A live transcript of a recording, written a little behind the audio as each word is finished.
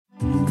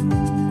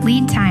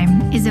Lead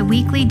Time is a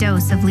weekly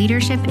dose of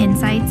leadership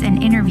insights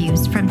and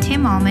interviews from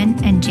Tim Allman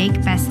and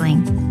Jake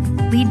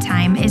Bessling. Lead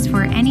Time is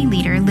for any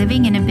leader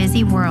living in a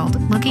busy world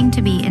looking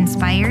to be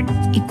inspired,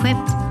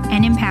 equipped,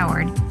 and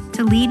empowered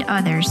to lead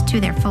others to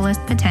their fullest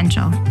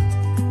potential.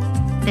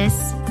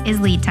 This is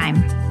Lead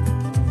Time.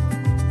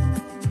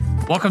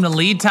 Welcome to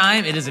Lead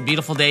Time. It is a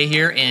beautiful day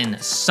here in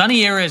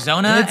sunny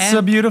Arizona. It's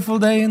a beautiful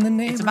day in the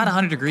neighborhood. It's about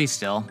 100 degrees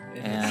still.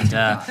 And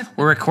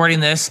we're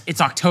recording this.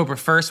 It's October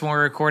 1st when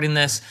we're recording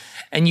this.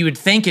 And you would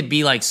think it'd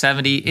be like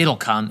 70. It'll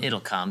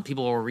come.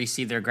 People will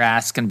receive their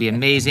grass. It's going to be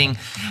amazing.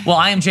 Well,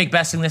 I am Jake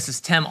Bessling. This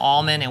is Tim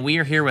Allman. And we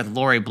are here with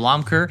Lori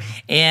Blomker.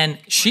 And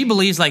she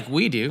believes, like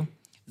we do,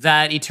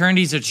 that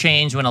eternities are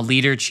changed when a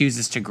leader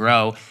chooses to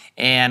grow.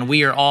 And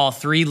we are all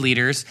three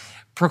leaders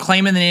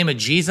proclaiming the name of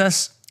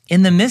Jesus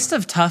in the midst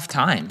of tough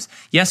times.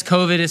 Yes,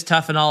 COVID is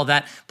tough and all of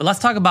that, but let's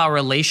talk about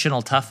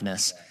relational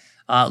toughness.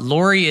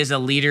 Lori is a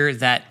leader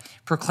that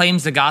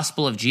proclaims the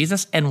gospel of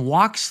Jesus and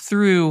walks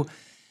through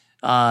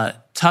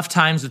tough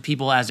times with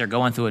people as they're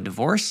going through a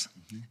divorce,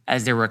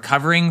 as they're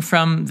recovering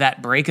from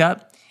that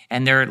breakup,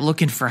 and they're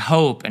looking for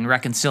hope and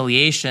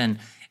reconciliation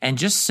and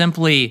just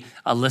simply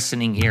a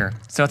listening ear.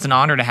 So it's an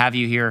honor to have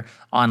you here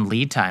on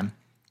Lead Time.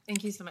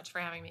 Thank you so much for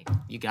having me.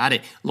 You got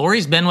it.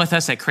 Lori's been with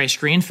us at Christ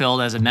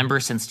Greenfield as a member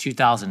since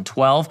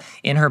 2012.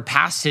 In her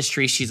past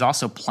history, she's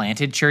also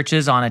planted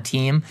churches on a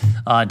team,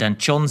 done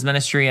children's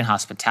ministry and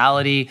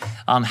hospitality,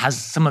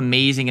 has some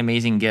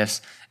amazing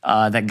gifts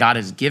that God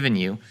has given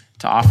you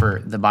to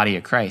offer the body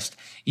of Christ.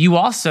 You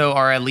also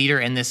are a leader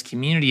in this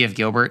community of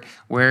Gilbert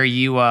where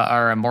you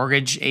are a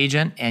mortgage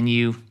agent and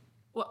you...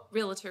 Well,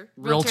 realtor.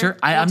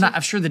 I'm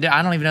not sure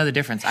I don't even know the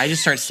difference. I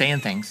just start saying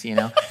things, you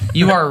know.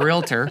 You are a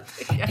realtor,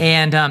 yeah.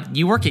 And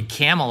you work at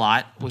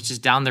Camelot, which is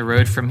down the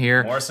road from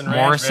here. Morrison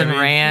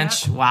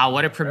Ranch. Yeah. Wow,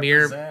 what a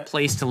premier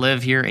place to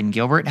live here in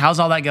Gilbert. How's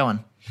all that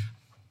going?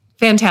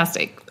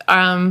 Fantastic.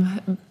 By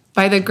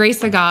the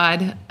grace of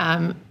God,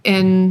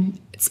 in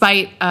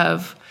spite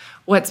of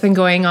what's been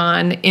going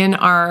on in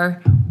our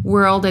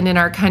world and in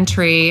our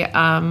country,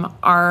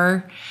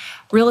 our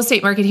real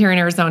estate market here in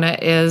Arizona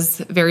is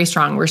very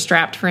strong. We're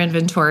strapped for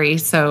inventory,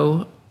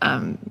 so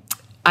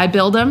I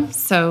build them.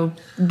 So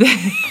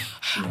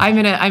I'm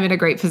in a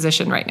great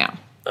position right now.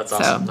 That's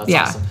awesome. That's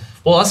awesome.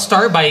 Well, let's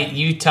start by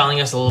you telling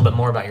us a little bit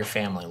more about your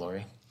family,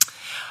 Lori.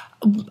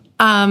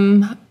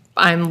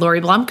 I'm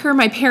Lori Blomker.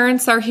 My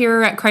parents are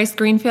here at Christ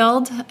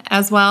Greenfield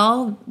as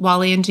well,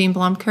 Wally and Jean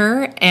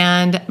Blomker,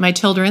 and my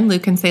children,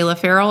 Luke and Selah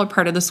Farrell, are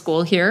part of the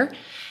school here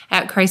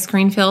at Christ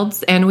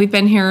Greenfields, and we've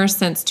been here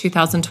since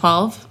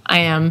 2012. I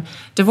am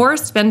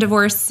been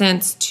divorced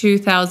since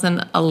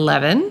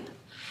 2011,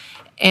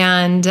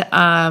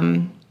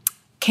 and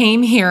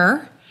came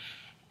here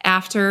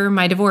after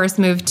my divorce,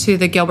 moved to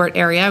the Gilbert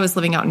area. I was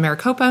living out in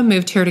Maricopa,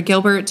 moved here to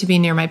Gilbert to be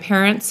near my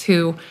parents,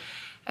 who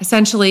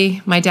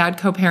essentially my dad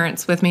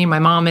co-parents with me. My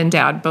mom and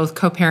dad both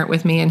co-parent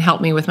with me and help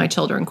me with my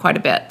children quite a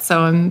bit. So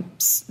I'm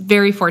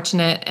very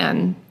fortunate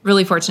and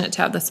really fortunate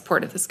to have the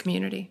support of this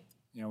community.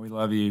 You know, we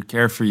love you,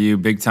 care for you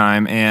big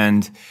time.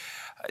 And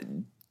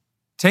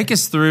take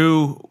us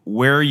through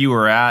where you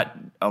were at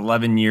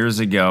 11 years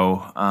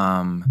ago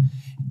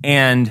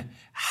and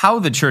how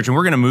the church, and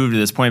we're going to move to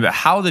this point, but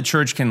how the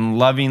church can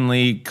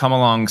lovingly come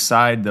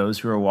alongside those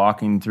who are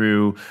walking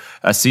through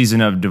a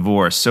season of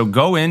divorce. So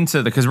go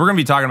into because we're going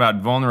to be talking about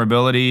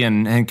vulnerability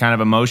and kind of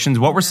emotions.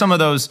 What were some of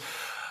those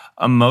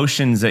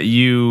emotions that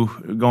you,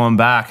 going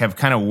back, have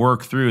kind of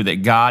worked through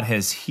that God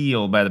has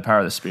healed by the power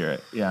of the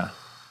Spirit? Yeah.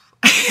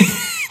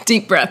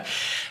 Deep breath.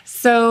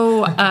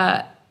 So,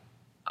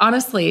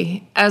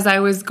 honestly, as I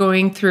was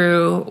going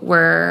through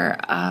where,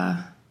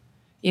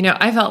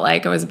 I felt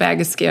like I was a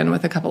bag of skin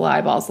with a couple of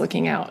eyeballs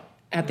looking out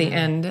at the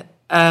end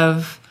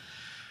of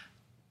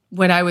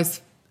what I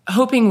was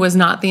hoping was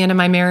not the end of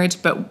my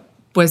marriage, but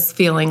was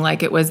feeling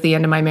like it was the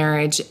end of my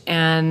marriage.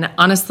 And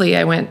honestly,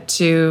 I went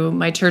to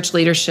my church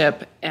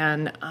leadership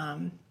and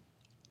I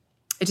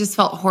just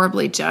felt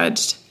horribly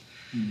judged.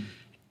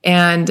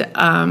 And,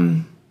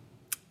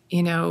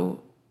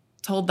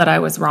 told that I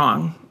was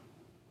wrong.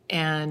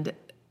 And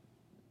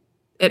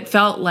it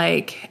felt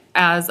like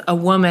as a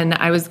woman,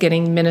 I was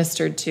getting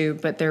ministered to,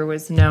 but there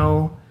was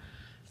no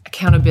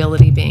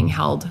accountability being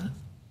held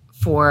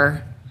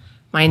for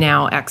my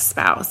now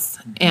ex-spouse.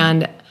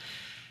 And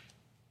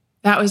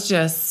that was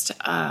just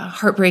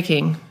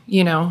heartbreaking,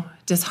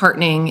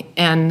 disheartening.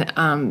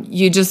 And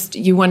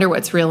you wonder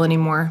what's real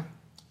anymore.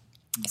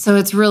 So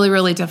it's really,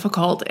 really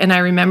difficult. And I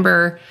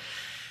remember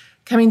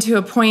coming to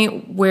a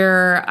point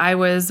where I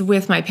was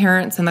with my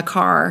parents in the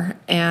car,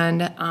 and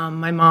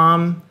my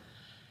mom,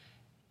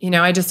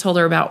 I just told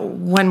her about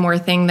one more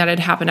thing that had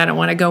happened. I don't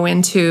want to go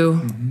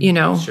into,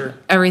 Sure.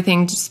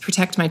 everything, just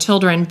protect my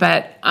children.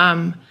 But,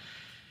 my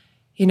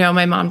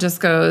mom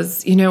just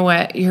goes, you know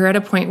what, you're at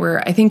a point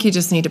where I think you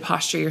just need to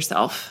posture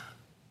yourself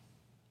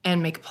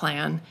and make a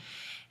plan.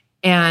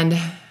 And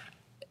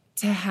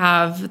to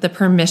have the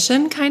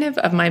permission kind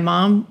of my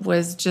mom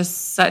was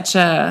just such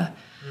a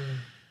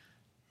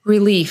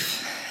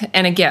relief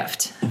and a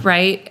gift,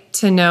 right?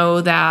 To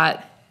know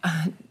that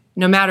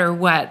no matter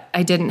what,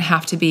 I didn't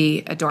have to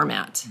be a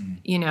doormat.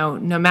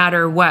 No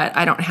matter what,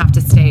 I don't have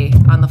to stay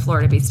on the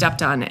floor to be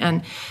stepped on.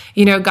 And,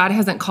 God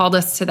hasn't called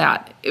us to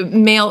that,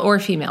 male or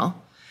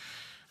female,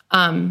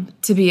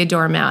 to be a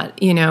doormat,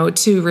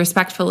 to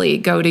respectfully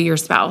go to your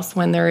spouse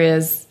when there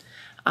is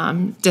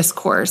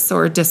discourse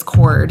or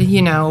discord,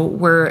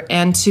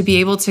 and to be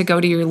able to go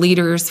to your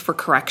leaders for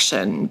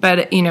correction.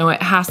 But,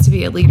 it has to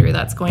be a leader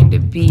that's going to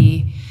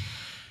be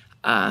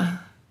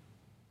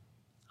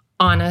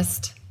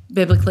honest,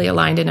 biblically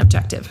aligned, and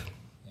objective.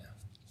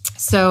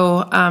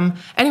 So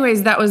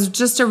anyways, that was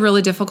just a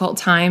really difficult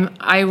time.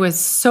 I was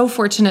so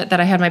fortunate that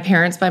I had my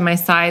parents by my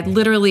side.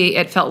 Literally,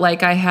 it felt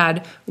like I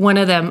had one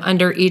of them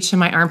under each of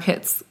my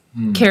armpits,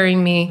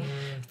 carrying me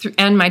through,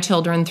 and my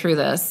children through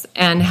this,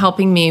 and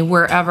helping me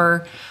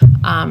wherever,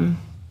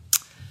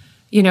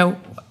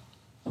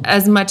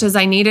 as much as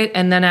I needed.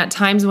 And then at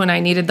times when I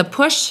needed the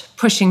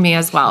pushing me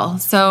as well.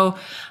 So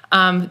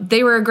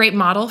they were a great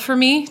model for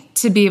me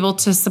to be able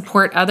to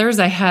support others.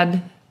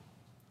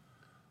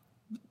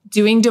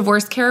 Doing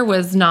divorce care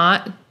was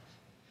not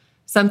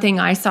something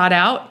I sought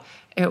out.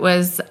 It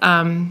was,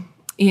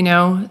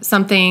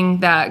 something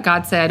that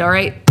God said, all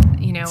right,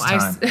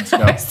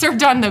 I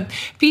served on the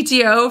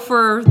PTO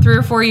for 3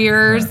 or 4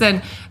 years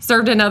and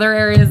served in other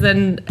areas.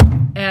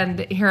 And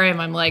here I am.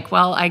 I'm like,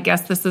 well, I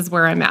guess this is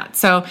where I'm at.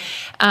 So,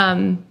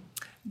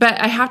 but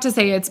I have to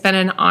say it's been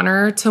an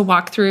honor to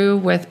walk through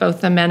with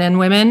both the men and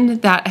women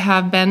that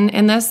have been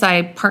in this.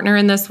 I partner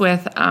in this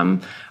with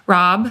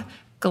Rob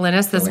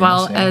Galinas, as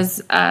well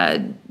as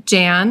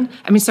Jen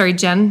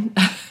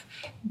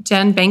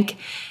Bank,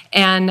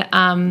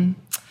 and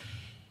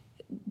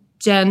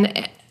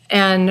Jen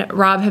and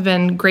Rob have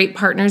been great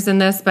partners in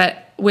this.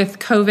 But with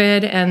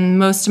COVID and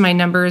most of my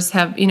numbers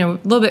have, a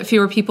little bit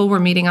fewer people were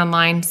meeting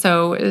online,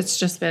 so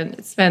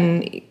it's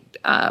been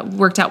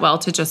worked out well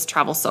to just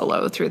travel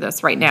solo through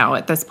this right now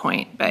at this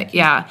point. But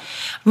yeah,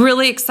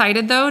 really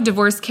excited though.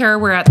 Divorce care,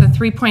 we're at the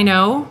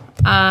 3.0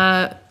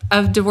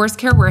 of divorce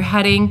care. We're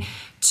heading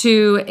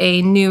to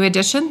a new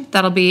edition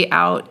that'll be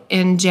out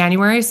in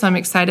January. So I'm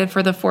excited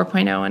for the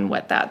 4.0 and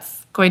what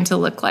that's going to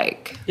look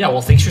like. Yeah, well,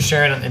 thanks for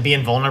sharing and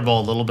being vulnerable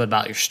a little bit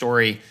about your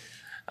story.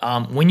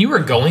 When you were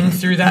going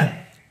through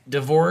that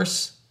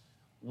divorce,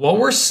 what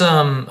were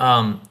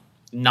some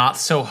not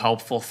so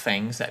helpful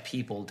things that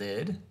people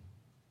did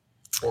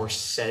or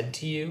said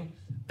to you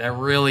that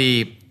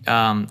really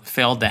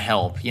failed to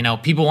help?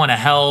 People want to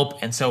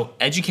help, and so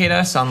educate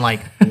us on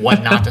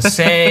what not to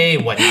say,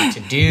 what not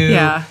to do.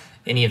 Yeah.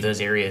 Any of those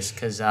areas,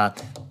 because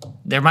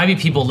there might be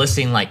people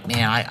listening man,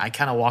 I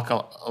kind of walk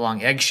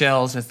along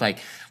eggshells with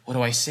what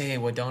do I say,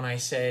 what don't I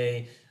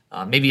say?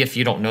 Maybe if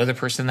you don't know the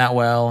person that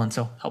well, and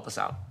so help us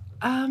out.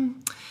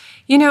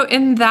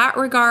 In that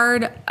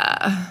regard,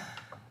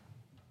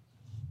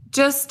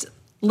 just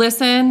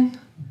listen,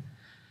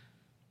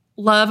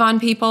 love on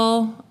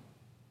people,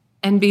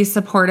 and be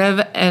supportive,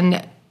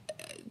 and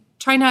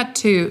try not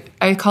to,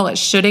 I call it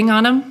shoulding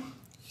on them.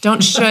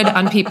 Don't should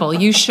on people.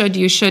 You should.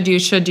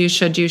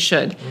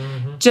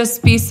 Mm-hmm.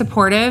 Just be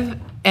supportive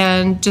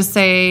and just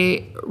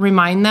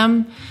remind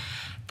them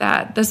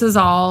that this is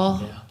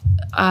all,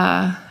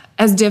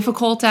 as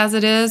difficult as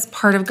it is,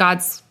 part of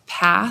God's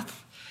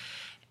path.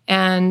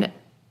 And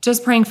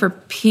just praying for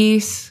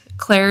peace,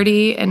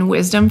 clarity, and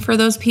wisdom for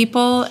those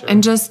people. Sure.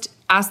 And just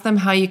ask them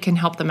how you can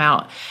help them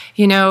out.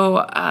 When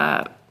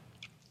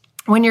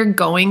you're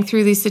going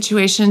through these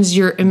situations,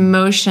 your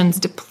emotions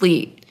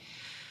deplete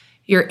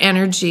your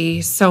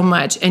energy so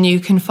much, and you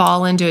can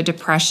fall into a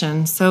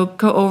depression. So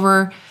go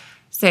over,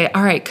 say,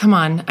 all right, come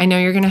on. I know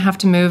you're going to have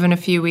to move in a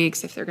few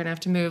weeks. If they're going to have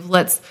to move,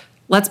 let's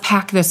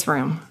pack this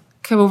room.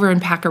 Come over and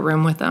pack a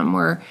room with them,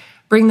 or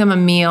bring them a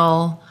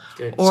meal.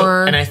 Good.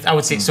 Or, I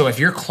would say, so if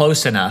you're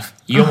close enough,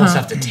 you almost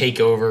have to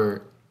take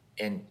over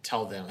and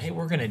tell them, hey,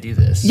 we're going to do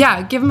this.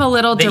 Yeah, give them a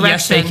little direction.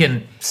 Yes, they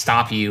can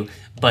stop you,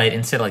 but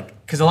instead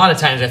because a lot of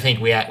times I think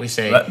we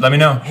say, let me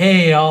know.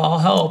 Hey, I'll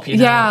help.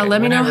 Yeah,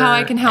 let me know how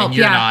I can help. And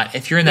you're not.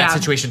 If you're in that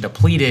situation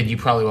depleted, you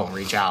probably won't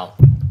reach out.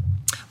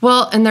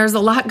 Well, and there's a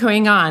lot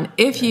going on.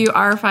 If you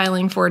are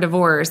filing for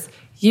divorce,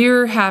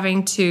 you're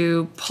having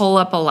to pull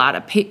up a lot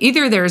of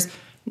either there's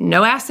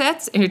no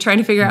assets and you're trying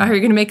to figure out how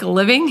you're going to make a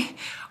living,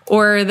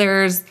 or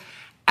there's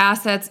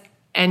assets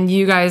and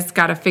you guys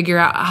got to figure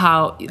out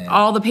how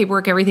all the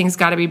paperwork, everything's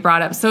got to be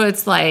brought up. So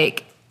it's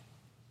like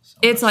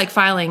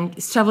filing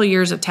several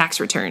years of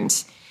tax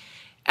returns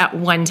at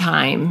one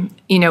time,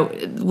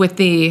 with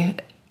the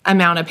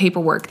amount of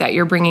paperwork that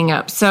you're bringing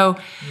up. So,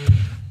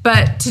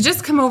 but to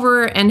just come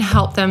over and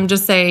help them,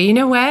 just say, you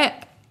know what?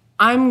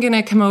 I'm going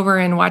to come over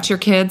and watch your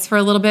kids for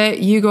a little bit.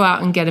 You go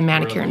out and get a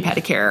manicure and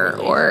pedicure,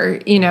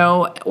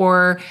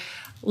 or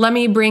let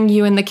me bring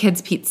you and the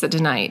kids pizza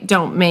tonight.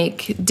 Don't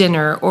make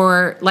dinner.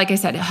 Or like I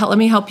said, let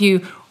me help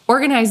you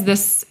organize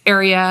this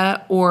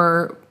area,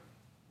 or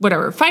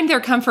whatever. Find their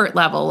comfort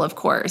level, of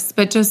course,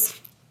 but just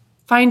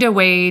find a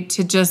way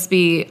to just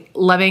be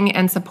loving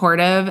and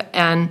supportive,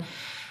 and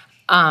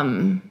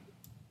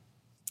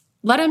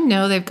let them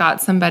know they've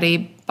got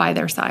somebody by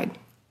their side,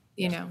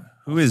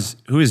 Who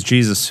is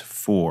Jesus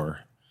for?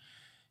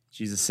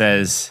 Jesus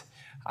says,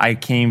 I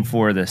came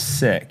for the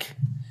sick,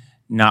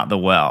 not the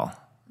well,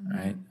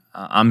 right?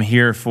 I'm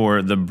here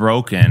for the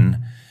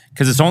broken,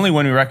 because it's only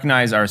when we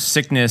recognize our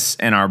sickness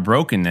and our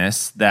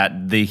brokenness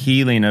that the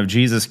healing of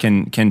Jesus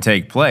can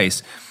take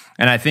place.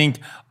 And I think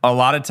a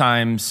lot of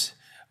times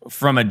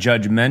from a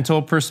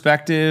judgmental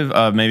perspective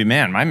of maybe,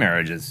 man, my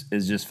marriage is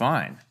just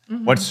fine.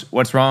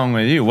 What's wrong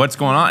with you? What's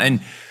going on?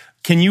 And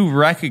can you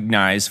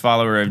recognize,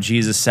 follower of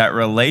Jesus, that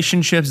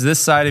relationships this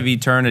side of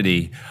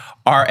eternity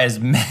are as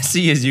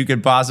messy as you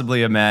could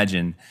possibly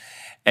imagine?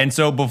 And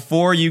so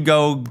before you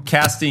go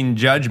casting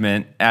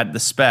judgment at the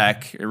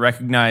speck,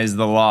 recognize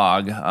the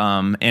log,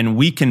 and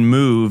we can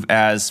move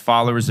as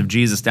followers of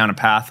Jesus down a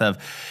path of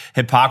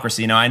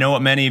hypocrisy. Now, I know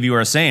what many of you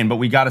are saying, but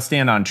we got to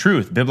stand on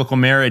truth. Biblical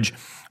marriage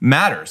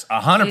matters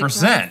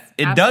 100%.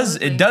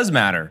 It does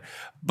matter.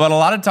 But a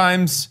lot of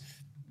times,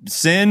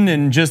 sin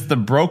and just the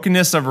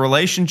brokenness of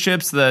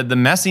relationships, the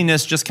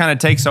messiness just kind of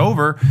takes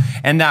over,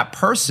 and that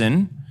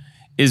person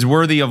is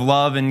worthy of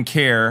love and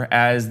care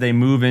as they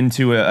move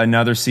into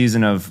another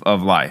season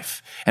of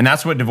life. And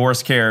that's what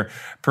divorce care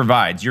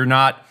provides. You're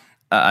not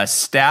a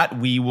stat.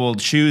 We will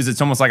choose.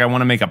 It's almost like I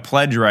want to make a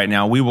pledge right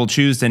now. We will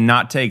choose to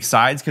not take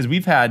sides, because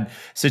we've had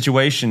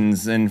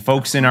situations and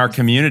folks in our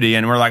community,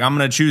 and we're like, I'm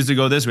going to choose to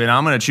go this way, and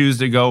I'm going to choose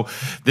to go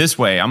this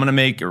way. I'm going to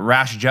make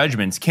rash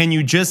judgments. Can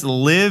you just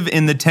live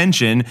in the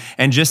tension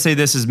and just say,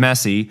 this is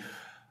messy,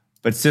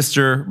 but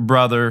sister,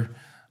 brother,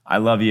 I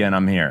love you and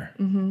I'm here?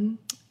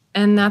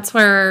 And that's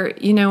where,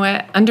 you know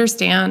what,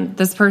 understand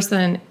this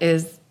person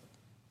is,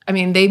 I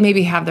mean, they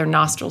maybe have their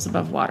nostrils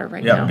above water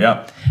right now.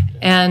 Yep.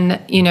 And,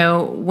 you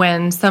know,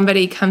 when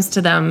somebody comes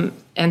to them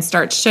and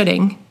starts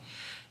shitting,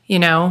 you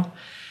know,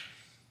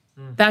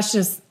 that's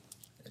just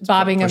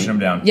bobbing them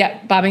down.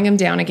 Yeah, bobbing them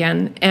down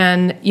again.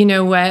 And you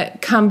know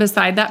what, come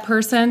beside that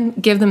person,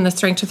 give them the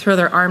strength to throw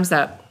their arms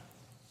up.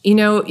 You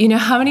know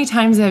how many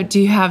times do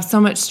you have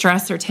so much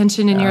stress or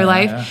tension in your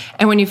life? Yeah.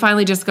 And when you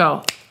finally just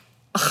go,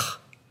 ugh,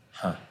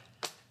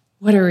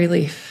 what a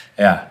relief.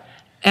 Yeah.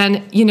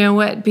 And you know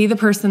what? Be the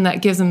person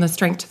that gives them the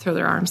strength to throw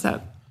their arms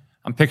up.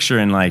 I'm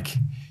picturing, like,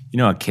 you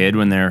know, a kid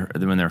when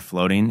they're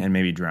floating and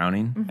maybe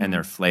drowning and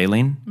they're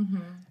flailing.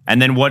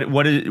 And then what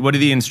do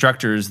the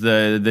instructors,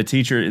 the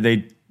teacher,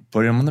 they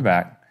put them on the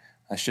back.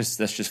 Let's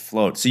just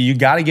float. So you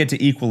got to get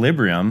to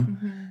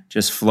equilibrium,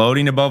 just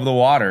floating above the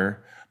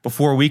water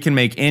before we can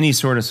make any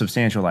sort of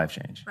substantial life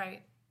change.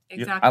 Right.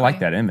 Exactly. I like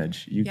that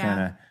image. You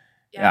kind of.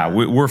 Yeah,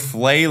 we're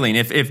flailing.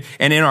 If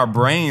and in our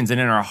brains and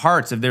in our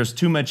hearts, if there's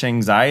too much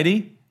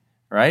anxiety,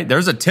 right,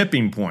 there's a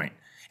tipping point.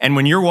 And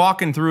when you're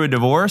walking through a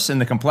divorce and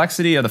the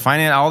complexity of the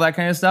finance, all that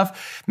kind of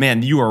stuff,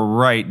 man, you are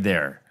right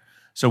there.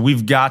 So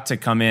we've got to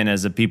come in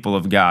as a people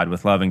of God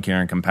with love and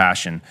care and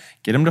compassion.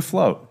 Get them to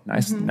float.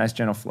 Nice,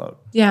 gentle float.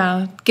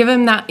 Yeah, give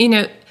them that, you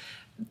know,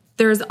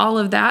 there's all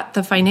of that,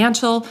 the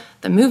financial,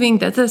 the moving,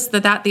 the this, the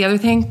that, the other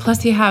thing.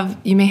 Plus you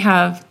may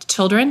have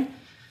children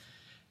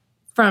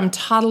from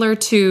toddler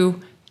to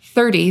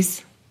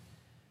 30s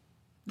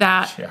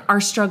that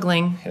are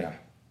struggling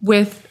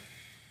with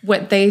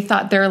what they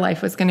thought their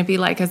life was going to be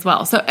like as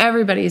well. So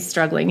everybody's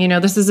struggling. You know,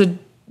 this is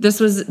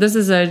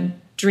a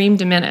dream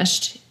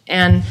diminished,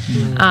 and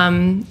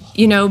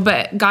you know,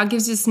 but God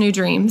gives us new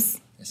dreams,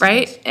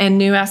 right, and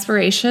new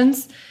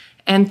aspirations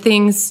and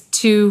things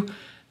to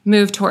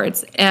move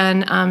towards.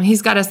 And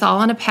He's got us all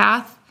on a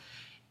path.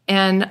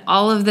 And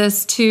all of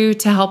this to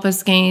help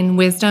us gain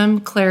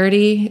wisdom,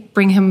 clarity,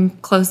 bring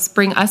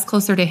us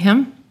closer to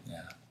Him,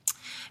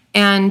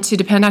 and to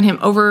depend on Him.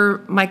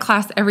 Over my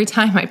class, every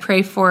time I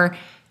pray for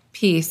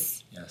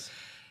peace,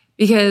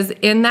 because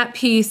in that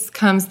peace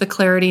comes the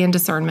clarity and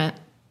discernment,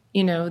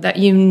 you know, that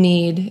you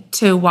need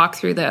to walk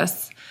through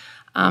this,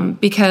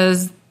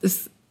 because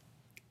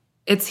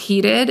it's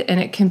heated,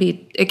 and it can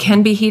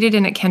be heated,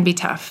 and it can be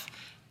tough,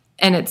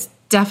 and it's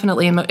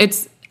definitely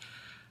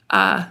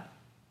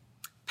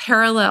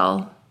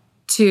parallel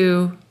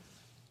to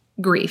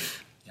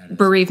grief,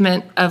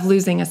 bereavement of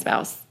losing a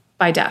spouse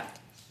by death.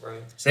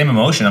 Right. Same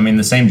emotion. I mean,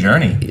 the same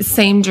journey.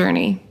 Same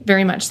journey,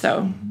 very much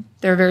so.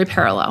 They're very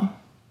parallel.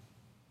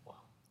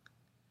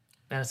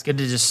 Man, it's good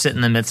to just sit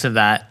in the midst of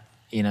that,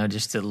 you know,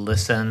 just to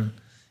listen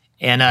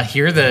and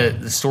hear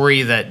the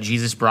story that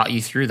Jesus brought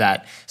you through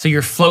that. So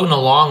you're floating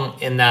along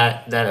in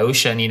that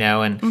ocean, you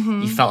know, and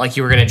you felt like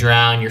you were going to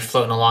drown. You're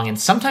floating along, and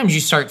sometimes you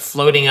start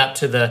floating up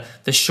to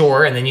the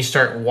shore, and then you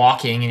start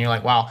walking, and you're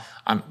like, wow,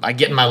 I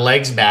get my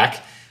legs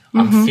back.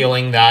 I'm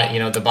feeling that, you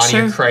know, the body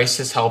of Christ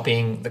is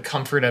helping, the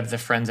comfort of the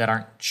friends that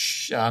aren't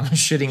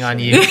shitting on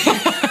you.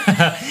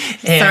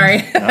 Sorry.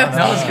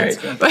 That was great.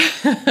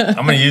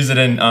 I'm going to use it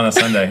on a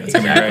Sunday. It's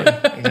going to be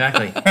great.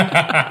 Exactly.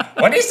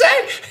 What do you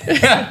say?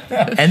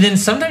 And then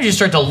sometimes you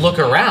start to look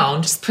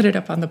around. Just put it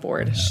up on the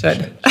board.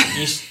 Should.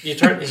 You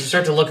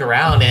start to look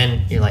around,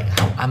 and you're like,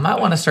 I might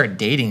want to start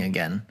dating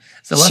again.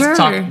 So let's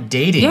talk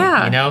dating.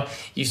 Yeah. You know,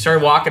 you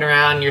start walking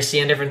around and you're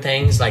seeing different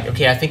things like,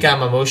 okay, I think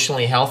I'm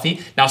emotionally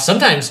healthy. Now,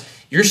 sometimes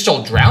you're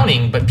still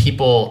drowning, but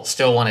people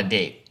still want to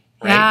date.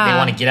 right? Yeah. They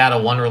want to get out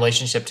of one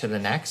relationship to the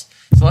next.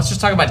 So let's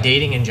just talk about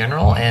dating in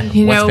general and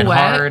what's been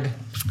hard.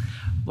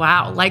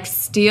 Wow, like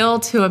steel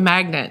to a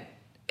magnet.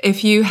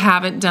 If you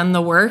haven't done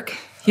the work,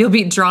 you'll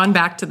be drawn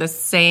back to the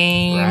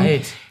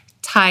same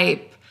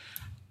type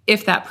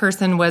if that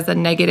person was a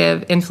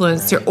negative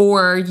influencer,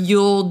 or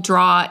you'll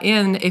draw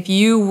in if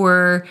you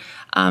were,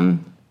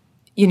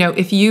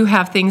 if you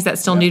have things that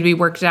still need to be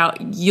worked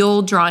out,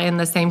 you'll draw in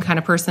the same kind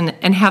of person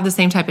and have the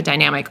same type of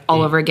dynamic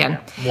all over again.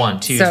 1,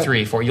 2,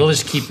 3, 4. You'll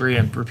just keep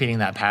repeating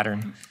that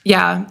pattern.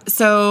 Yeah.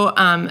 So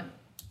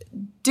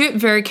do it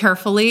very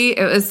carefully.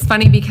 It was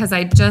funny because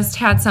I just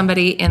had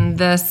somebody in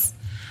this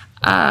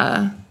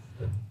part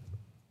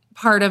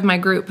of my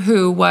group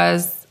who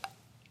was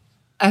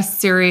a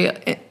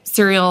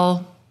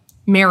serial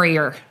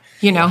marrier,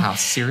 Wow,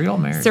 serial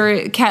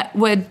marriage.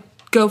 Would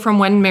go from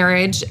one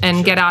marriage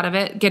and get out of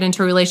it, get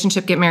into a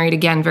relationship, get married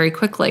again very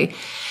quickly.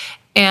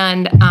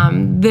 And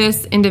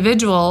this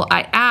individual,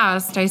 I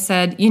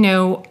said,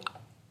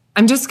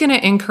 I'm just going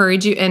to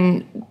encourage you.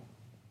 And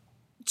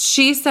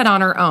she said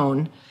on her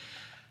own,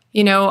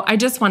 I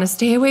just want to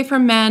stay away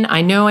from men.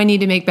 I know I need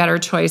to make better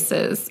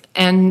choices.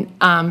 And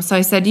so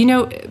I said,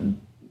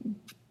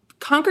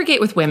 congregate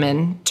with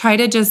women, try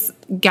to just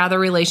gather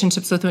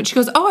relationships with women. She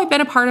goes, I've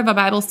been a part of a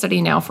Bible study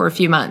now for a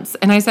few months.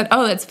 And I said,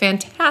 that's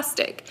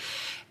fantastic.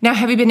 Now,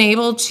 have you been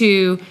able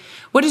to,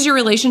 what has your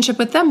relationship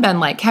with them been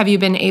like? Have you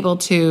been able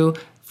to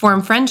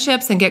form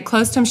friendships and get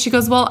close to them? She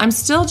goes, well, I'm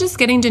still just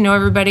getting to know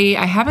everybody.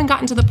 I haven't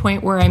gotten to the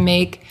point where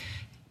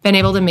been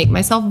able to make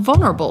myself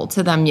vulnerable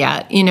to them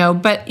yet,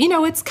 but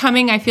it's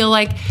coming, I feel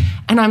like.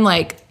 And I'm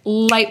like,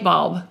 light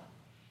bulb.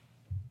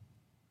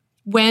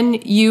 When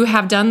you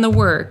have done the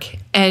work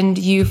and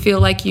you feel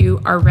like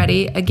you are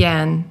ready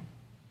again,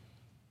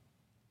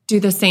 do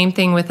the same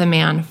thing with a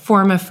man.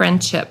 Form a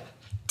friendship.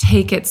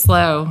 Take it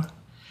slow.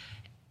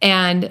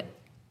 And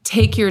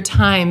take your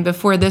time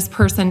before this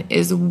person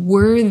is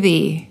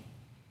worthy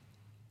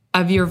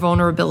of your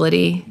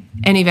vulnerability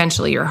and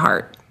eventually your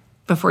heart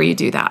before you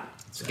do that.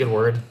 It's a good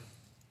word.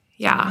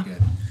 Yeah.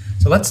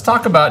 So let's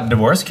talk about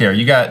divorce care.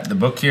 You got the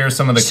book here,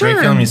 some of the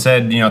curriculum. You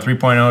said,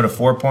 3.0 to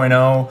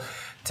 4.0.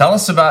 Tell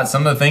us about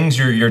some of the things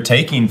you're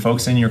taking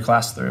folks in your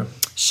class through.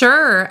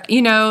 Sure.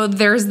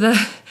 There's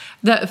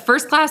the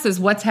first class is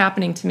what's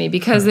happening to me,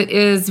 because it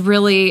is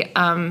really,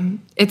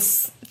 it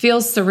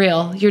feels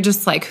surreal. You're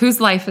just like,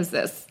 whose life is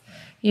this?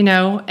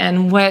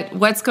 And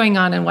what's going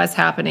on and what's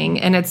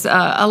happening. And it's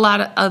a lot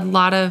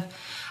of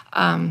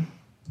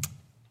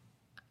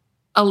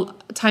a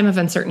time of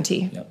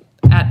uncertainty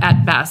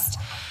at best.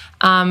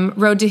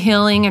 Road to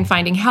healing and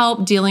finding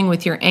help, dealing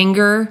with your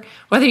anger,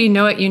 whether you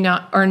know it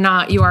or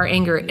not, you are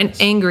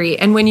angry.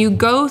 And when you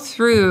go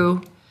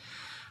through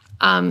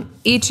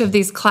each of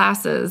these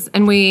classes,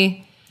 and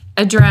we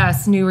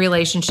address new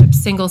relationships,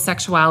 single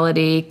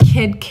sexuality,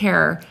 kid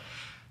care,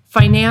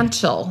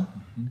 financial,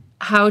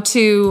 how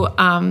to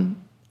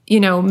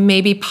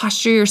maybe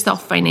posture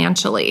yourself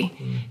financially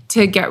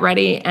to get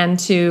ready and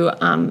to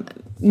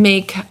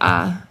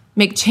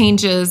make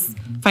changes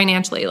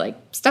financially. Like,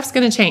 stuff's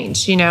going to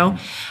change,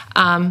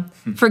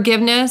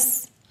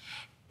 forgiveness.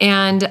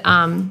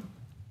 And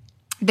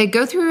they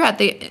go through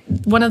at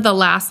one of the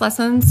last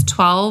lessons,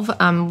 12.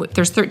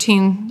 There's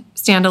 13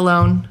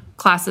 standalone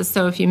classes.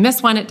 So if you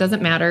miss one, it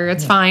doesn't matter.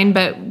 It's fine,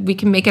 but we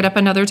can make it up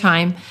another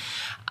time.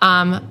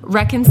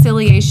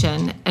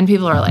 Reconciliation. And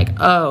people are like,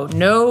 oh,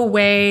 no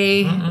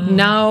way.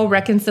 No,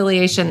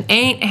 reconciliation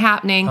ain't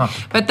happening.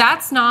 But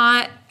that's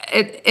not,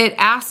 it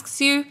asks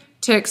you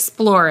to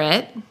explore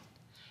it.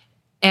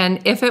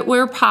 And if it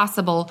were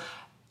possible,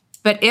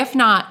 but if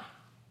not,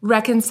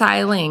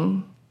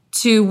 reconciling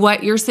to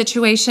what your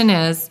situation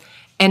is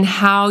and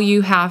how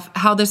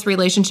this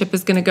relationship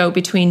is going to go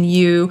between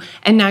you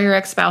and now your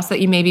ex-spouse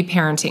that you may be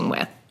parenting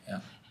with.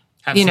 Yeah.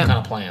 Have some kind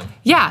of plan.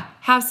 Yeah.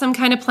 Have some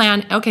kind of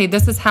plan. Okay,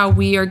 this is how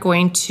we are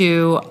going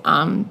to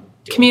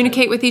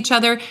communicate with each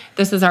other.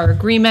 This is our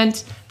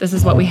agreement. This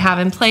is what we have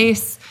in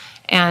place.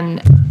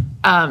 And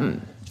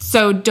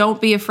so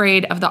don't be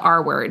afraid of the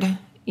R word.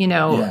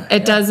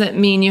 It doesn't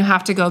mean you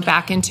have to go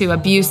back into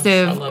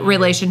abusive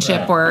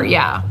relationship or.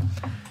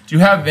 Do you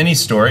have any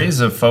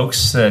stories of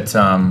folks that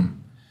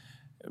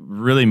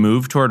really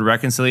move toward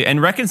reconciliation?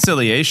 And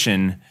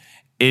reconciliation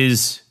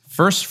is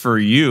first for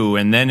you,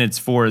 and then it's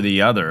for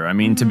the other. I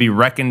mean, to be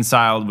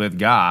reconciled with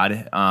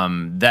God,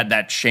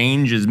 that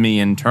changes me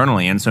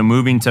internally. And so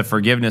moving to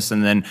forgiveness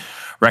and then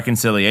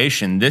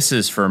reconciliation, this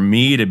is for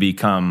me to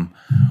become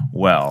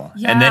well.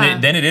 Yeah. And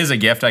then it is a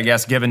gift, I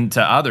guess, given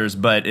to others.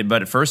 But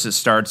at first it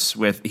starts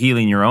with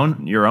healing your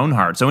own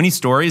heart. So any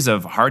stories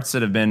of hearts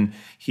that have been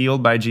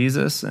healed by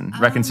Jesus and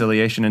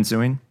reconciliation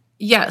ensuing?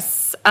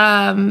 Yes.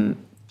 I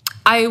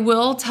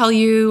will tell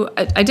you,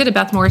 I did a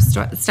Beth Morris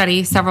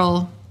study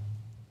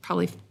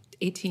probably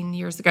 18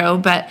 years ago,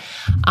 but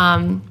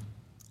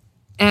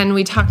and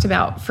we talked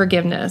about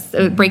forgiveness,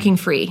 breaking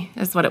free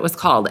is what it was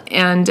called.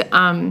 And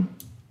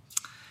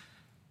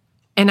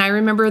I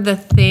remember the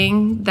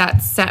thing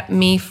that set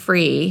me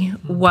free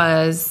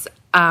was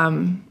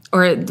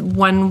or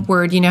one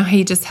word, how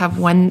you just have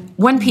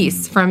one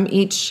piece from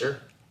each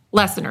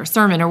lesson or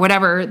sermon or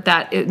whatever,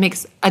 that it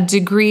makes a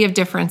degree of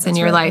difference in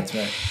your life.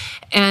 That's right.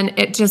 And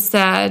it just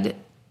said,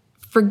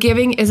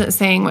 forgiving isn't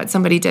saying what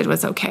somebody did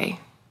was okay.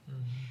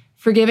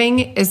 Forgiving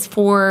is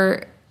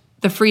for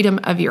the freedom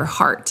of your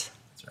heart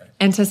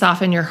and to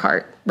soften your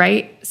heart,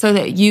 right? So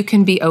that you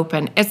can be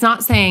open. It's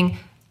not saying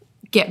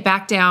get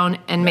back down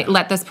and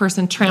let this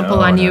person trample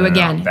on you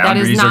again.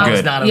 Boundaries that is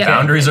are good. Yeah,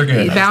 Boundaries are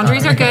good.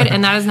 Boundaries are good,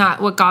 and that is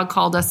not what God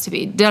called us to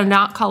be. Did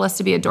not call us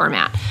to be a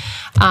doormat.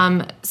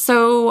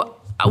 So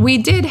we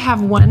did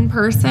have one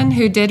person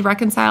who did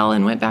reconcile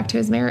and went back to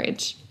his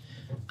marriage.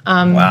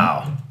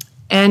 Wow.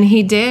 And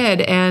he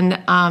did.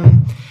 And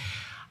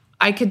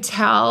I could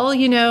tell,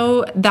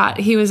 that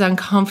he was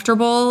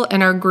uncomfortable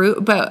in our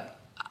group. But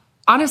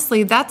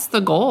honestly, that's the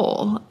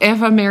goal.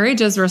 If a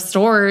marriage is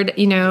restored,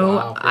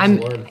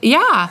 I'm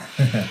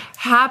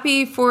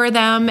happy for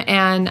them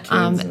and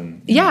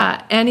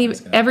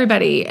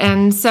everybody.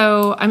 And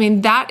so,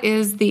 that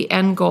is the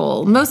end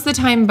goal. Most of the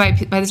time, by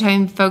the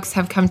time folks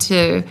have come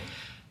to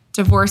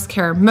divorce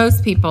care,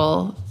 most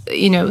people,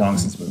 long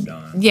since moved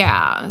on.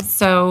 Yeah.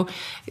 So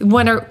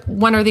one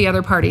or the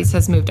other parties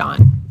has moved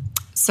on.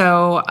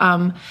 So,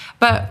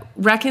 but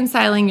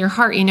reconciling your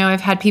heart,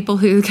 I've had people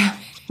who come in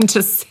and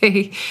just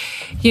say,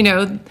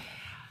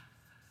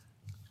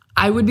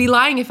 I would be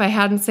lying if I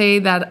hadn't say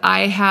that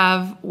I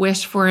have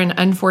wished for an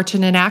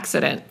unfortunate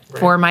accident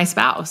for my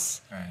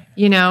spouse,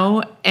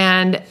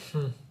 and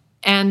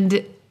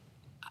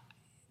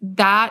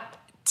that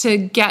to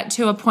get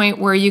to a point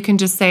where you can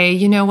just say,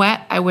 you know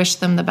what, I wish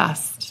them the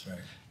best. That's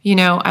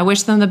right. I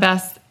wish them the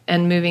best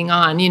and moving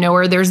on,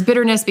 or there's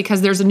bitterness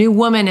because there's a new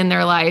woman in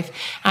their life.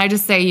 And I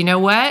just say, you know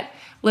what,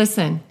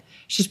 listen,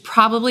 she's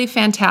probably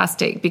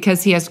fantastic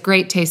because he has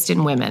great taste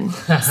in women.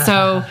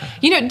 So,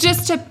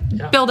 just to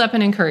build up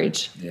and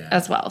encourage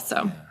as well.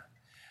 So,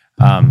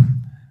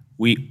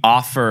 we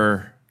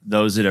offer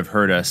those that have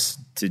hurt us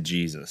to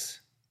Jesus.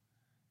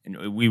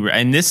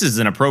 And this is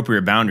an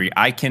appropriate boundary.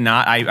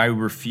 I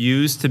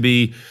refuse to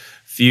be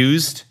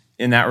fused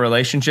in that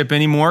relationship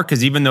anymore,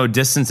 because even though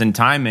distance and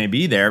time may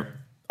be there,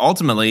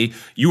 ultimately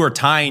you are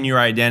tying your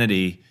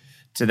identity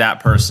to that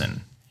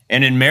person.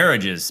 And in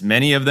marriages,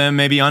 many of them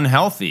may be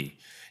unhealthy.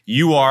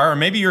 You are, or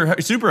maybe you're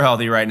super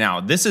healthy right now.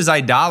 This is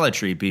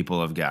idolatry,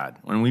 people of God.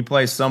 When we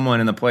place someone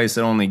in the place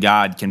that only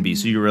God can be.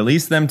 So you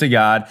release them to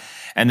God,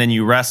 and then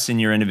you rest in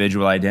your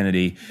individual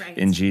identity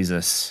in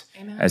Jesus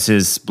as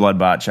his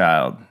blood-bought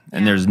child.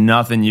 And there's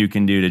nothing you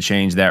can do to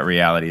change that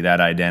reality, that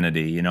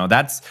identity.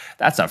 That's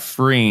a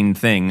freeing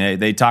thing.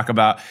 They talk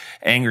about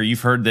anger.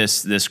 You've heard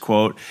this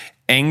quote.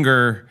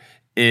 Anger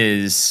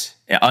is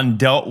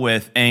undealt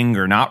with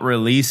anger, not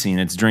releasing.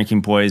 It's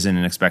drinking poison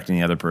and expecting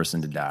the other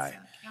person to die.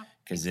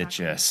 Because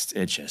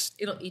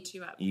it'll eat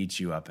you up. Eat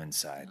you up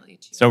inside.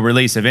 So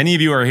release. If any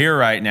of you are here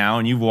right now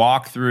and you've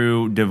walked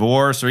through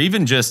divorce or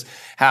even just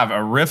have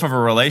a riff of a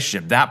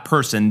relationship, that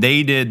person,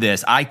 they did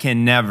this. I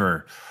can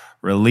never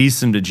release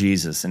them to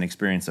Jesus and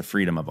experience the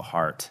freedom of a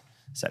heart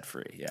set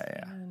free.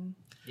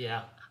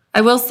 Yeah.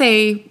 I will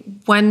say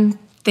one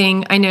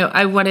thing. I know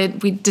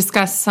we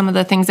discussed some of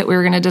the things that we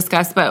were going to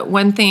discuss, but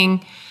one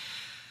thing,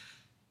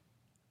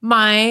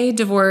 my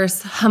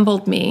divorce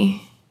humbled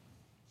me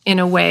in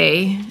a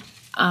way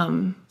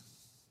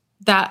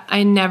that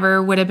I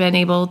never would have been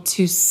able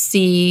to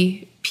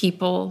see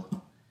people,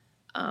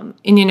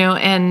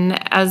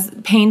 and as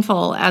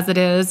painful as it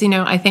is,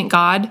 I thank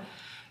God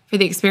for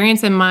the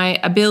experience and my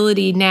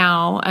ability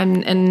now.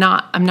 I'm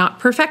not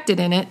perfected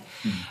in it,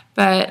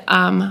 but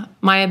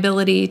my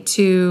ability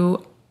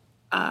to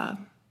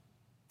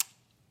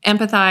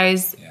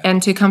empathize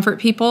and to comfort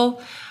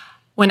people.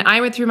 When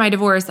I went through my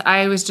divorce,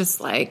 I was just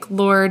like,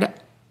 Lord,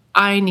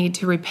 I need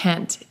to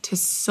repent to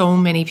so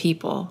many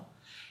people,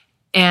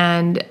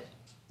 and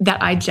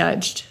that I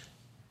judged.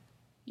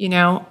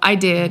 I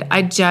did.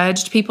 I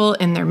judged people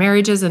in their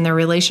marriages and their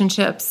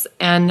relationships,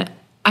 and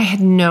I had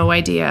no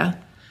idea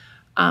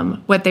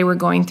what they were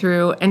going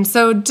through. And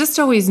so just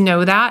always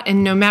know that,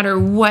 and no matter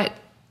what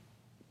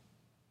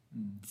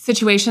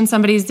situation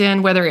somebody's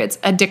in, whether it's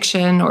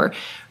addiction or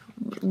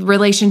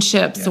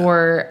relationships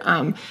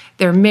or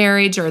their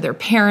marriage or their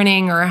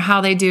parenting or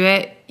how they do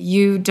it,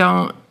 you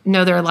don't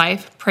know their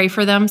life. Pray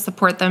for them,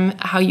 support them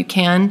how you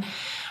can.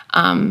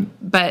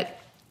 But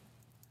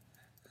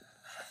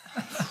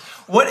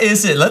what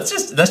is it? Let's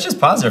just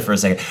pause there for a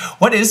second.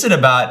 What is it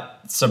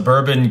about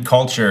suburban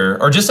culture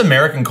or just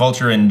American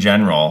culture in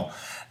general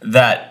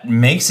that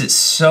makes it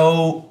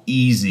so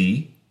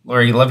easy?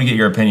 Lori, I'd love to get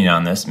your opinion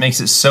on this.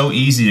 Makes it so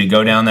easy to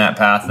go down that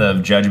path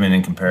of judgment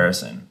and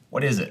comparison.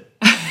 What is it?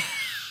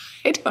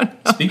 I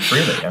don't know. Speak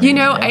freely.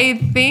 I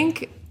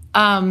think,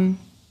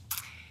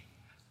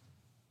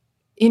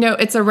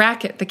 it's a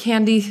racket. The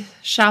candy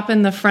shop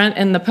in the front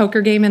and the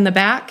poker game in the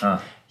back.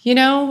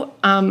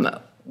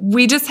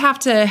 We just have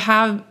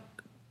to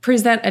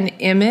present an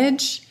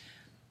image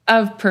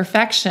of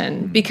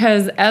perfection,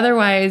 because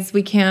otherwise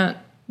we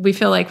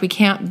feel like we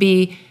can't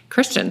be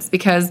Christians,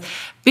 because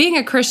being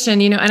a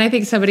Christian, and I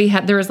think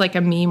there was like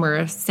a meme or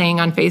a saying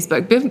on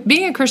Facebook,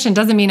 being a Christian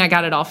doesn't mean I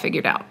got it all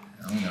figured out.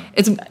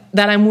 It's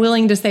that I'm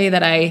willing to say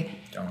that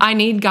I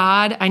need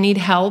God, I need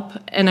help,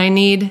 and I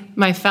need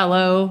my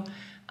fellow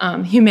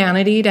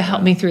humanity to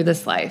help me through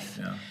this life.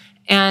 Yeah.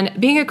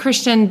 And being a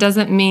Christian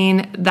doesn't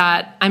mean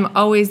that I'm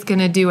always going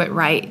to do it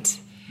right,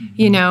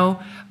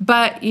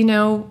 But,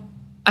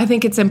 I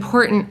think it's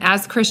important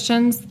as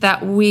Christians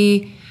that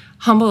we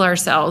humble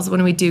ourselves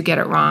when we do get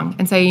it wrong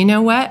and say, you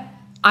know what?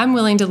 I'm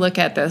willing to look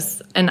at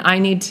this, and I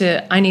need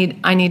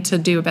to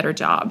do a better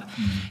job.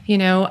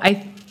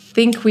 I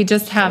think we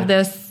just have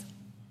this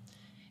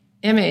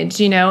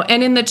image,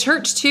 and in the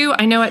church too,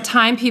 I know at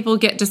time people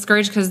get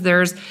discouraged because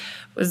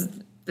was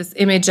this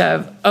image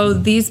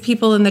of, these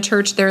people in the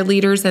church, they're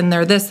leaders and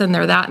they're this and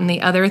they're that and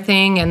the other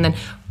thing. And then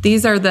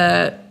these are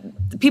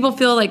people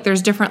feel like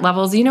there's different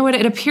levels. You know what?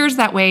 It appears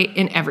that way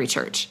in every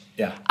church.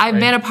 Yeah, I've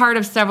been a part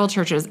of several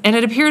churches, and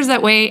it appears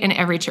that way in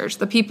every church.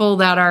 The people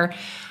that are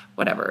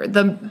whatever,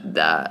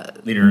 the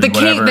leaders,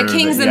 the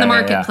kings in the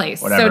marketplace,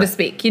 so to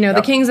speak.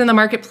 The kings in the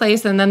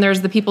marketplace, and then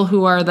there's the people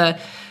who are the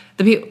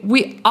people.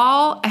 We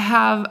all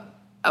have.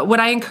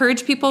 What I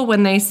encourage people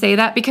when they say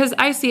that, because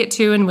I see it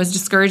too and was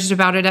discouraged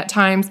about it at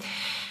times,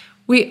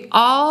 we're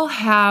all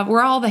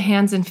the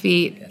hands and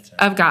feet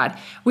of God.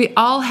 We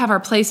all have our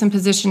place and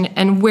position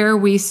and where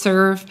we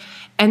serve.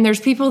 And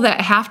there's people that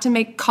have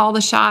to call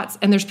the shots,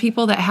 and there's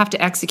people that have to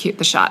execute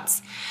the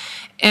shots.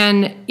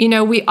 And,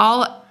 we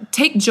all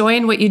take joy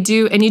in what you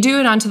do, and you do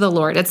it unto the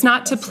Lord. It's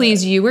not to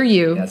please you or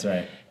you. That's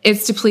right.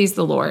 It's to please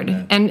the Lord.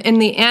 Amen. And in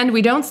the end,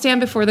 we don't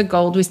stand before the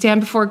gold. We stand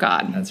before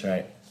God. That's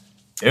right.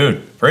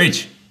 Dude,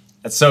 preach.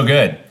 That's so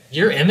good.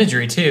 Your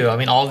imagery too. I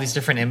mean, all these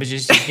different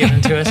images you've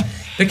given to us.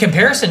 The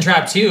comparison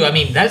trap too. I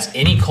mean, that's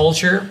any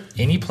culture,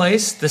 any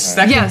place. The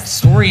second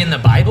story in the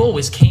Bible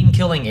was Cain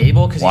killing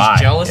Abel because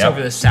he's jealous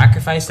over the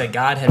sacrifice that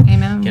God had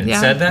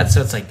said that.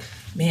 So it's like,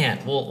 man,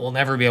 we'll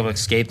never be able to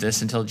escape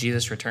this until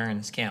Jesus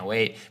returns. Can't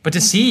wait. But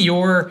to see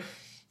your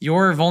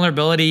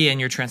vulnerability and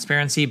your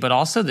transparency, but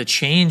also the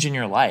change in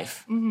your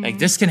life. Like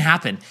this can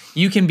happen.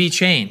 You can be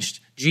changed.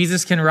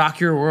 Jesus can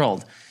rock your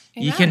world.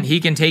 Amen. He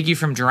can take you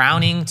from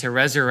drowning to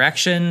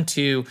resurrection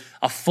to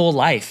a full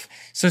life.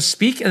 So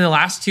speak in the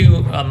last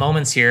two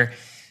moments here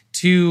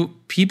to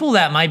people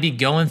that might be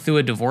going through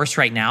a divorce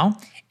right now,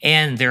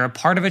 and they're a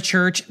part of a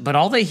church, but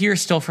all they hear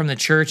still from the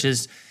church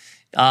is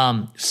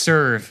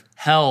serve,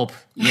 help,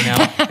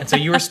 And so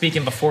you were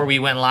speaking before we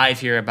went live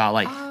here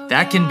about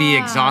that can be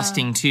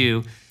exhausting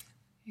too.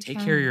 Take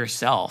care of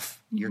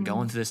yourself. You're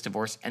going through this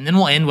divorce. And then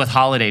we'll end with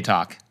holiday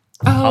talk.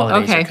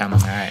 Holidays are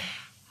coming. All right.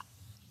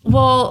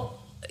 Well,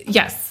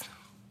 yes.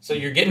 So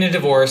you're getting a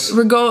divorce.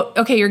 You're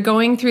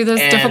going through this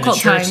difficult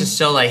time. And the church is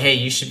still like, hey,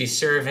 you should be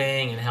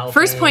serving and helping.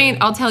 First point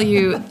I'll tell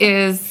you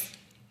is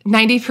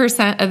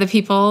 90% of the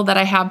people that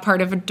I have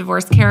part of a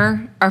divorce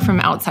care are from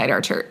outside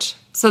our church.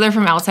 So they're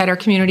from outside our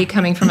community,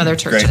 coming from other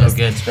churches. So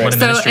good. What a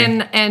ministry.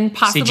 And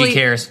possibly CG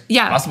cares.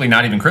 Yeah. Possibly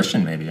not even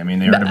Christian, maybe. I mean,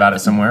 they heard about it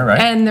somewhere, right?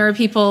 And there are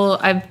people,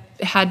 I've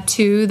had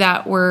two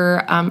that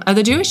were of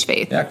the Jewish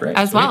faith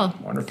as well.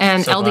 Wonderful.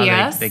 And so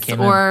LDS, they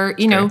came or,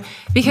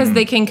 because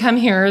they can come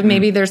here.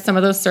 Maybe there's some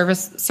of those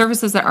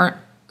services that aren't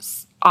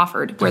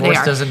offered where they are.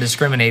 Divorce doesn't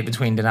discriminate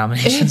between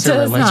denominations or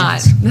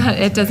religions.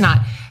 It does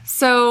not.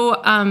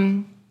 So,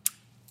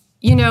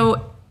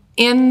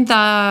 in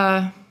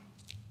the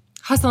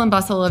hustle and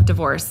bustle of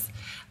divorce,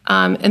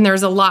 and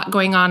there's a lot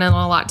going on and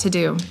a lot to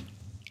do.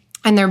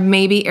 And there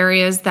may be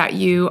areas that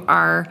you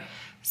are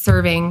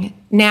serving.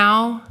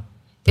 Now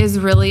is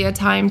really a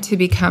time to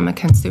become a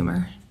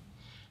consumer,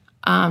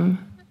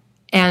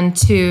 and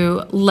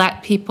to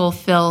let people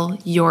fill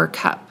your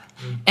cup.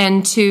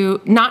 And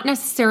to not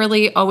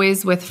necessarily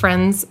always with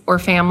friends or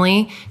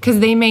family, because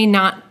they may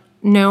not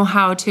know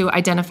how to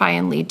identify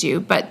and lead you,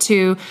 but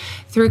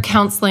through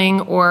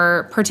counseling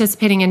or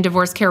participating in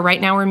divorce care.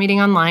 Right now we're meeting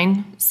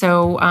online.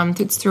 So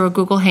it's through a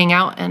Google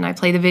Hangout, and I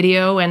play the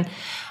video, and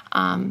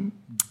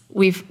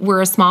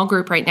we're a small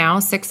group right now,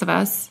 6 of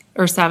us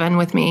or 7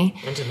 with me.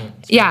 Intimate.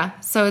 Yeah.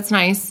 So it's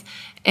nice.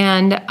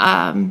 And,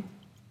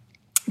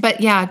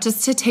 but yeah,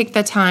 just to take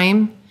the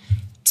time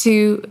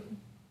to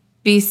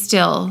be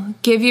still,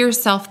 give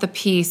yourself the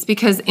peace,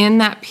 because in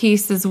that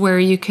peace is where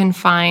you can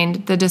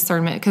find the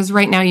discernment, because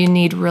right now you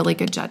need really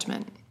good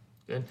judgment.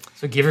 Good.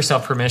 So give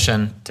yourself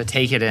permission to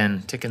take it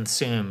in, to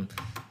consume,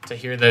 to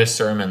hear those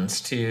sermons,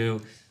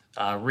 to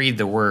read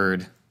the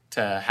word,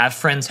 to have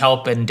friends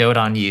help and dote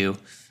on you,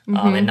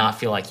 and not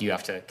feel like you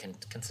have to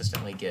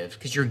consistently give,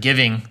 because you're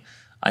giving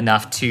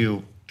enough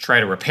to try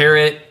to repair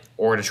it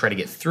or to try to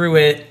get through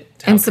it,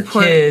 to and help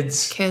support your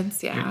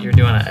kids. Yeah. You're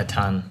doing a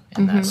ton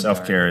in that.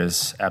 Self-care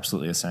is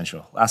absolutely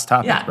essential. Last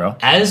topic, bro.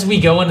 As we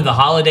go into the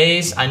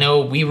holidays, I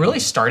know we really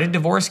started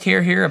divorce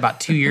care here about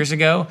 2 years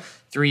ago,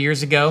 3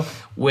 years ago,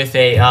 with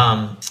a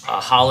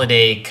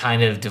holiday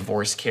kind of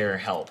divorce care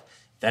help.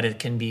 that it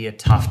can be a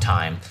tough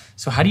time.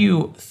 So how do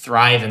you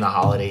thrive in the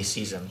holiday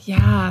season?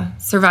 Yeah,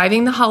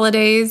 surviving the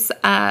holidays.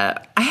 I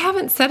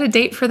haven't set a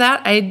date for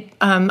that.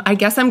 I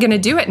guess I'm going to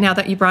do it now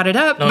that you brought it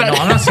up. No,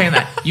 I'm not saying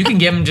that. You can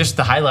give them just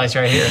the highlights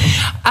right here.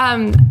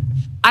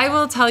 I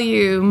will tell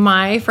you,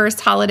 my first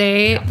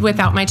holiday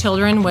without my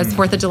children was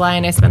 4th of July,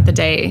 and I spent the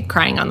day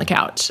crying on the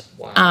couch.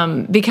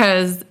 Wow.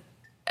 Because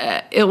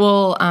it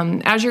will,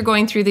 as you're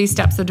going through these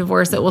steps of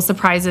divorce, it will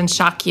surprise and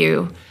shock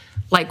you.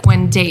 Like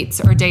when dates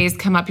or days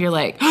come up, you're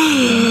like,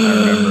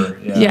 I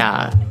remember.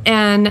 yeah.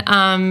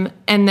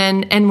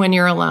 And when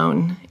you're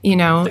alone, you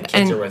know, The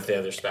kids are with the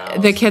other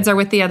spouse. The kids are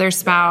with the other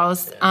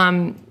spouse.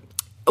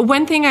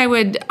 One thing I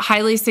would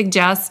highly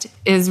suggest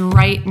is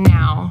right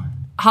now,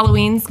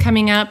 Halloween's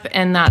coming up,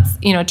 and that's,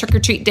 you know, trick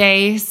or treat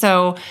day.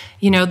 So,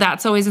 you know,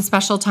 that's always a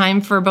special time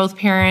for both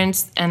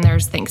parents. And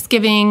there's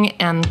Thanksgiving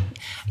and,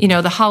 you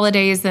know, the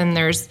holidays, and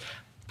there's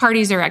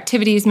parties or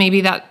activities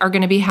maybe that are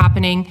going to be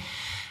happening.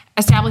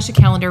 Establish a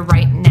calendar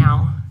right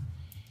now.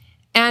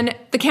 And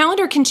the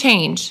calendar can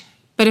change,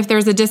 but if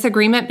there's a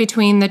disagreement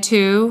between the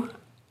two,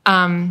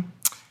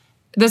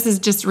 this is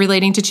just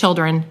relating to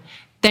children,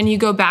 then you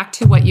go back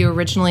to what you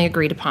originally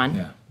agreed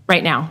upon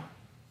right now.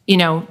 You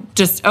know,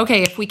 just,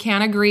 okay, if we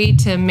can't agree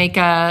to make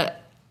a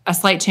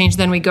slight change,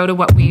 then we go to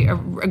what we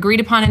agreed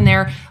upon in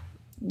there,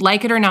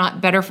 like it or not,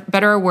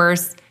 better or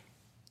worse,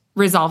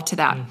 resolve to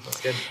that.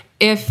 That's good.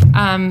 If,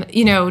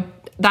 you know,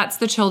 that's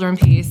the children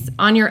piece.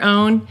 On your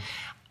own,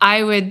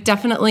 I would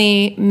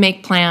definitely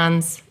make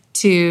plans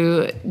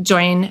to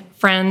join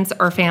friends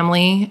or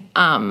family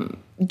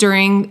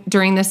during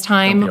this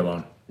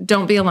time.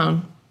 Don't be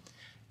alone.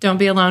 Don't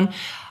be alone.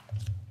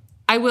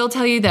 I will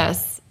tell you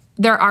this.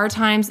 There are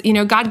times, you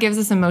know, God gives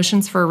us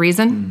emotions for a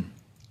reason.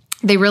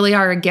 They really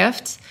are a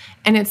gift.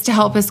 And it's to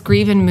help us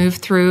grieve and move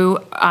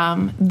through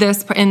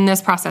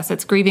this process.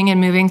 It's grieving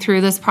and moving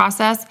through this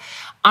process.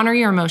 Honor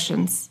your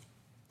emotions.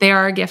 They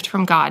are a gift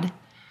from God.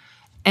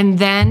 And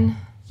then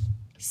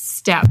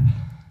step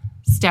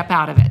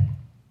out of it.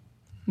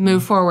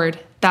 Move forward.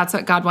 That's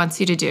what God wants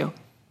you to do.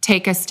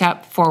 Take a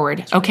step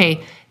forward.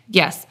 Okay,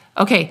 yes.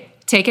 Okay,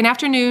 take an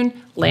afternoon,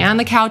 lay on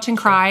the couch and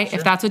cry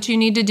if that's what you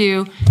need to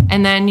do.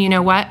 And then, you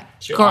know what?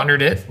 You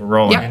honored it. We're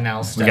rolling. Yep. And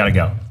now We got to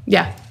go.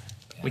 Yeah.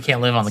 we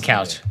can't live on the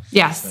couch.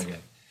 Yes.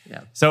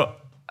 So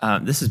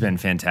this has been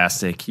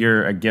fantastic.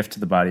 You're a gift to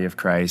the body of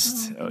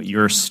Christ.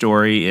 Your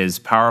story is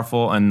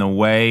powerful, and the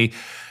way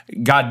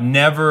God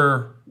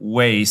never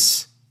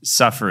wastes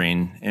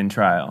suffering and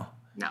trial.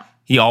 No.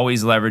 He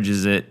always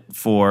leverages it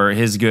for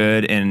his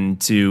good and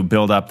to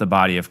build up the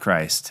body of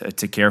Christ,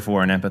 to care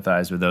for and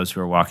empathize with those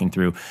who are walking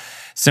through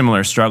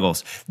similar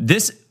struggles.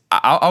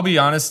 I'll be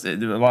honest,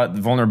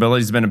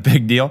 vulnerability has been a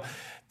big deal.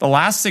 The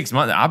last 6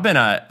 months, I've been,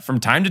 from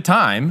time to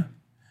time,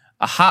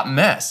 a hot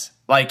mess.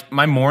 Like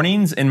my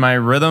mornings and my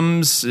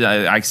rhythms,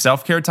 like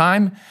self-care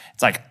time,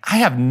 it's like I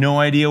have no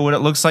idea what it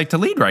looks like to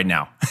lead right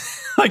now.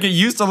 Like it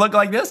used to look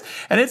like this,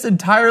 and it's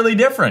entirely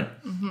different.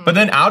 Mm-hmm. But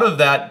then out of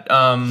that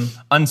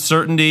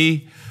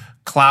uncertainty,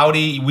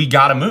 cloudy, we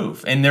got to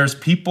move. And there's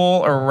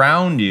people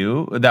around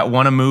you that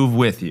want to move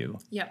with you.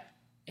 Yep.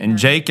 And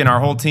Jake and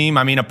our whole team,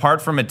 I mean,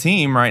 apart from a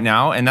team right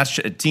now, and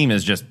that team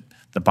is just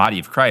the body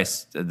of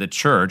Christ, the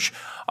church,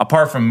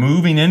 apart from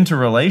moving into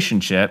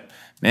relationship,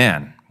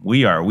 man,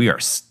 we are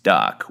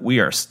stuck. We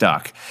are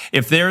stuck.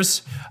 If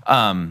there's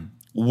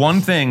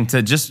one thing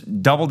to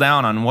just double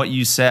down on what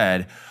you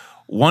said,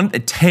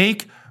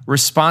 take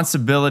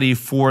responsibility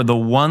for the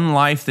one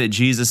life that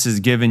Jesus has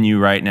given you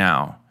right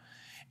now.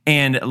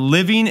 And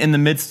living in the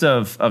midst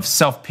of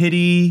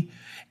self-pity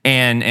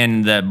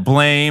and the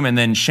blame and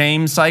then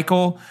shame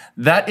cycle,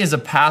 that is a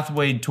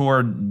pathway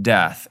toward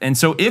death. And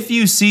so if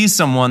you see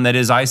someone that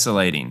is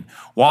isolating,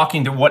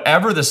 walking to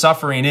whatever the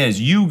suffering is,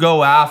 you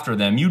go after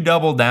them, you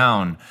double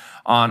down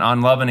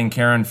on loving and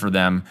caring for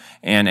them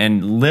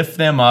and lift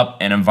them up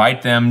and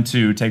invite them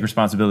to take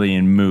responsibility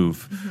and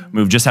move. Mm-hmm.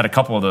 Move. Just had a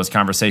couple of those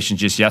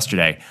conversations just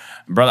yesterday.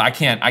 Brother, I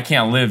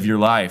can't live your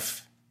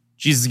life.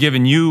 Jesus has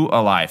given you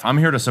a life. I'm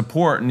here to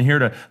support and here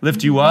to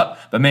lift you up.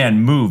 But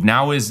man, move.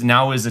 Now is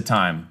the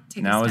time.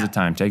 Now is the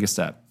time. Take a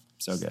step.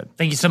 So good.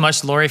 Thank you so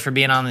much, Lori, for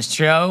being on this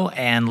show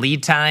and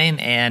Lead Time.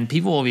 And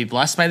people will be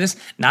blessed by this,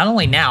 not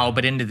only now,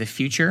 but into the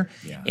future.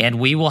 Yeah. And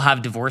we will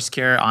have divorce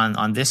care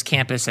on this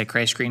campus at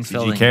Christ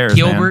Greenfield in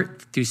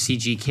Gilbert through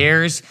CG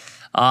Cares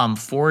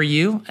for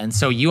you. And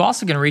so you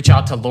also can reach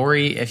out to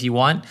Lori if you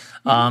want,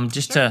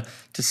 just to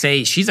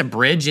say she's a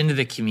bridge into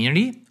the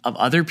community of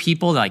other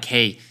people like,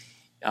 hey,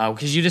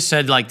 because you just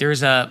said like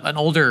there's an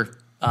older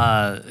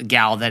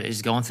gal that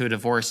is going through a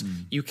divorce.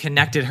 You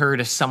connected her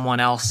to someone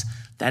else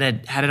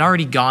that had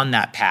already gone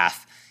that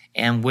path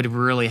and would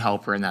really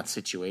help her in that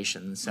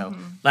situation. So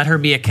let her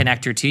be a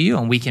connector to you,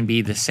 and we can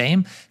be the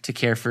same to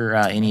care for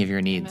any of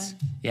your needs.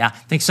 Amen. Yeah,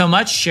 thanks so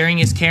much. Sharing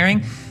is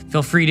caring.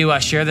 Feel free to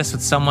share this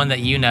with someone that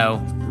you know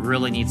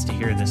really needs to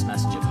hear this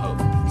message of hope.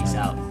 Peace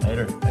out.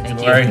 Later. Thank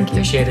you, Lori.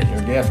 Appreciate it.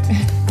 Your gift.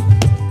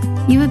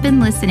 You have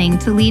been listening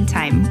to Lead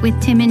Time with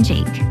Tim and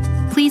Jake.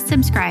 Please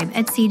subscribe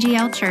at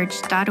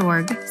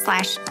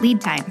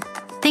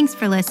cglchurch.org/leadtime. Thanks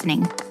for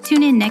listening.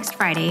 Tune in next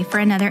Friday for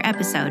another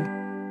episode.